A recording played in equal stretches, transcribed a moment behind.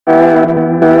Hey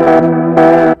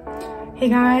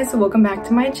guys, welcome back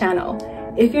to my channel.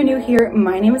 If you're new here,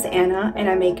 my name is Anna and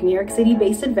I make New York City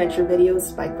based adventure videos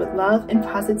spiked with love and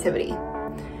positivity.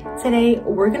 Today,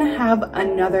 we're gonna have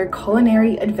another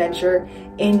culinary adventure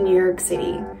in New York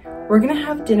City. We're gonna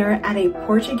have dinner at a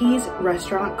Portuguese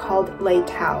restaurant called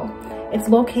Leitao. It's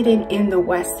located in the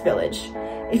West Village.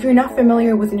 If you're not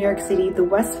familiar with New York City, the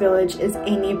West Village is a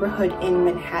neighborhood in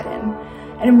Manhattan.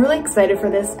 And I'm really excited for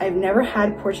this. I've never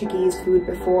had Portuguese food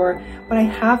before, but I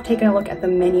have taken a look at the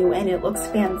menu and it looks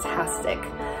fantastic.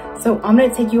 So I'm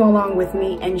gonna take you along with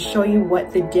me and show you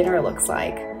what the dinner looks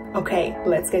like. Okay,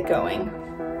 let's get going.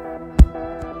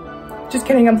 Just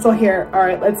kidding, I'm still here. All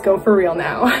right, let's go for real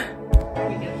now.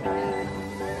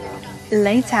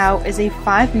 Leitao is a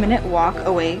 5-minute walk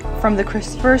away from the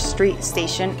Christopher Street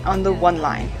station on the 1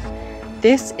 line.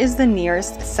 This is the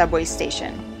nearest subway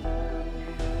station.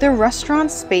 The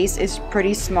restaurant space is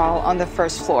pretty small on the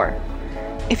first floor.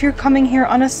 If you're coming here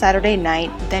on a Saturday night,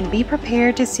 then be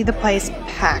prepared to see the place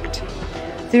packed.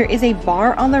 There is a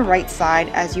bar on the right side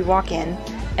as you walk in,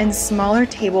 and smaller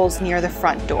tables near the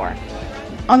front door.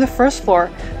 On the first floor,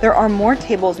 there are more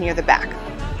tables near the back.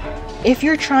 If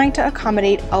you're trying to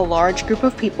accommodate a large group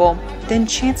of people, then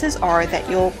chances are that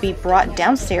you'll be brought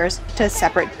downstairs to a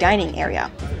separate dining area.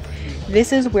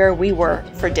 This is where we were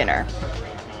for dinner.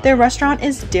 The restaurant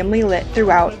is dimly lit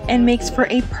throughout and makes for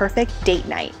a perfect date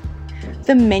night.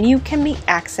 The menu can be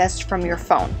accessed from your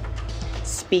phone.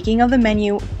 Speaking of the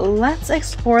menu, let's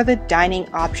explore the dining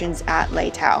options at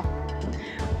Leitao.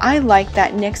 I like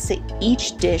that next to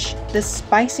each dish, the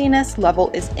spiciness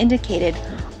level is indicated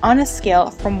on a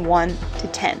scale from 1 to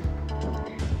 10.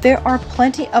 There are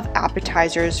plenty of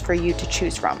appetizers for you to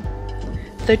choose from.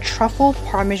 The truffle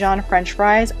Parmesan French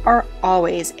fries are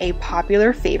always a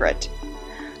popular favorite.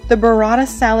 The burrata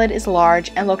salad is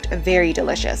large and looked very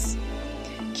delicious.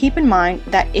 Keep in mind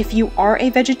that if you are a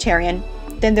vegetarian,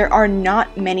 then there are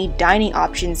not many dining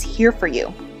options here for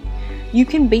you. You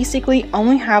can basically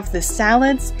only have the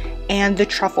salads and the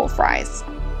truffle fries.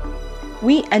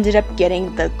 We ended up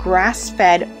getting the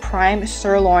grass-fed prime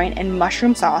sirloin and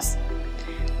mushroom sauce,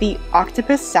 the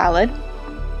octopus salad,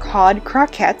 cod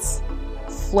croquettes,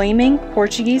 flaming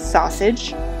Portuguese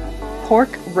sausage, pork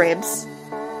ribs,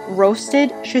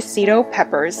 roasted chicito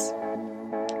peppers,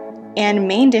 and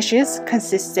main dishes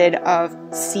consisted of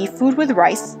seafood with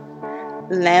rice,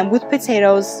 lamb with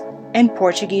potatoes, and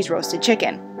Portuguese roasted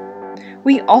chicken.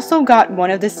 We also got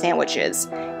one of the sandwiches.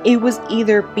 It was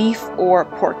either beef or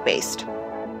pork based.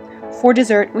 For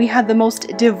dessert, we had the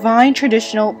most divine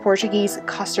traditional Portuguese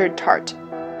custard tart.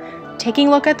 Taking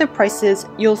a look at the prices,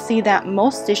 you'll see that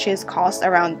most dishes cost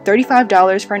around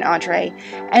 $35 for an entree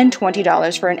and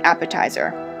 $20 for an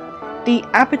appetizer. The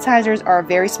appetizers are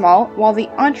very small, while the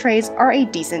entrees are a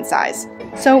decent size.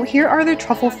 So here are the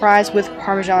truffle fries with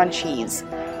Parmesan cheese,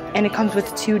 and it comes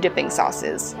with 2 dipping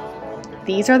sauces.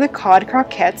 These are the cod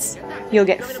croquettes. You'll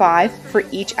get 5 for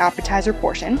each appetizer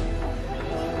portion.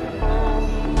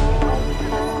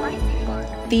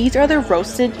 These are the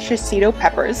roasted chicito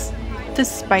peppers. The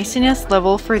spiciness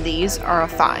level for these are a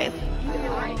 5.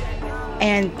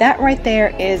 And that right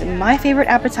there is my favorite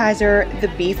appetizer, the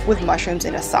beef with mushrooms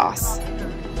in a sauce.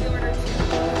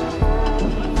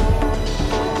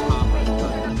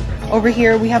 Over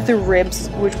here we have the ribs,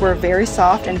 which were very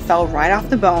soft and fell right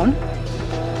off the bone.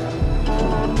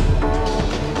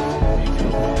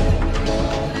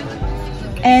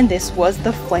 And this was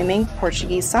the flaming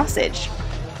Portuguese sausage.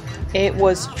 It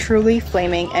was truly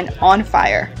flaming and on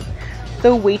fire.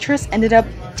 The waitress ended up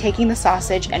taking the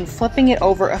sausage and flipping it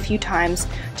over a few times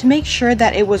to make sure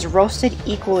that it was roasted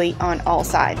equally on all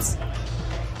sides.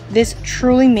 This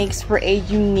truly makes for a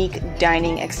unique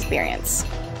dining experience.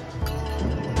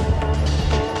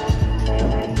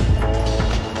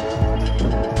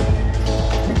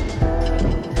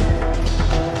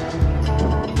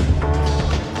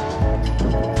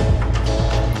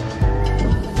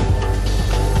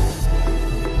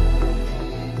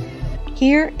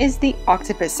 Here is the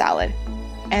octopus salad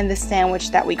and the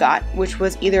sandwich that we got, which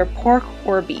was either pork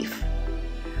or beef.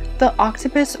 The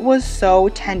octopus was so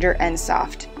tender and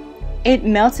soft. It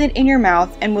melted in your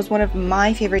mouth and was one of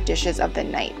my favorite dishes of the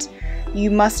night.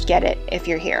 You must get it if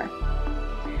you're here.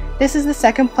 This is the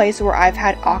second place where I've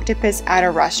had octopus at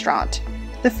a restaurant.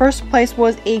 The first place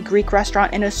was a Greek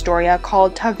restaurant in Astoria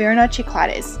called Taverna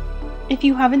Chiclades. If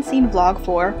you haven't seen vlog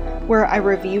 4, where I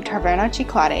review Taverna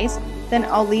Chiclades, then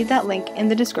I'll leave that link in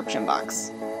the description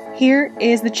box. Here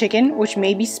is the chicken, which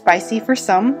may be spicy for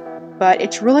some, but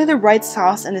it's really the right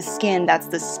sauce and the skin that's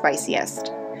the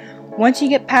spiciest. Once you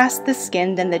get past the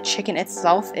skin, then the chicken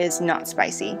itself is not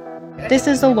spicy. This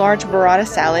is a large burrata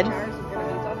salad.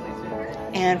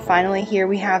 And finally here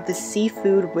we have the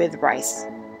seafood with rice.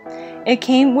 It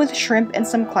came with shrimp and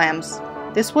some clams.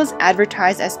 This was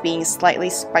advertised as being slightly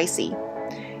spicy.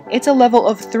 It's a level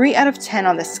of 3 out of 10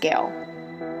 on the scale.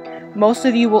 Most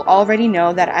of you will already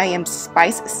know that I am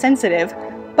spice sensitive,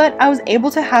 but I was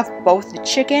able to have both the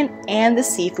chicken and the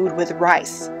seafood with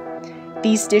rice.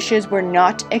 These dishes were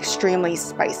not extremely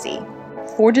spicy.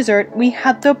 For dessert, we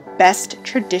had the best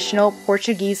traditional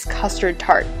Portuguese custard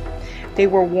tart. They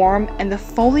were warm and the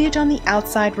foliage on the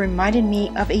outside reminded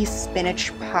me of a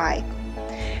spinach pie.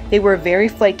 They were very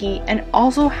flaky and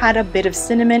also had a bit of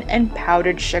cinnamon and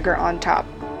powdered sugar on top.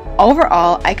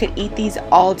 Overall, I could eat these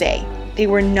all day. They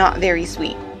were not very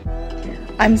sweet.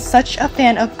 I'm such a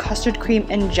fan of custard cream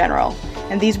in general,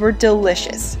 and these were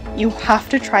delicious. You have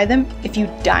to try them if you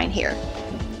dine here.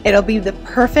 It'll be the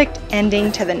perfect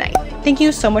ending to the night. Thank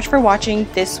you so much for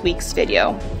watching this week's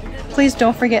video. Please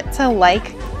don't forget to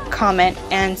like, comment,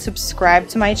 and subscribe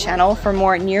to my channel for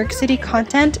more New York City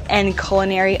content and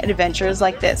culinary adventures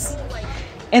like this.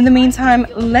 In the meantime,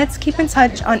 let's keep in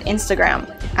touch on Instagram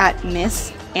at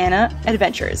Miss Anna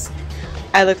Adventures.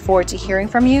 I look forward to hearing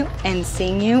from you and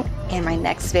seeing you in my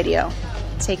next video.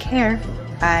 Take care.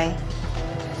 Bye.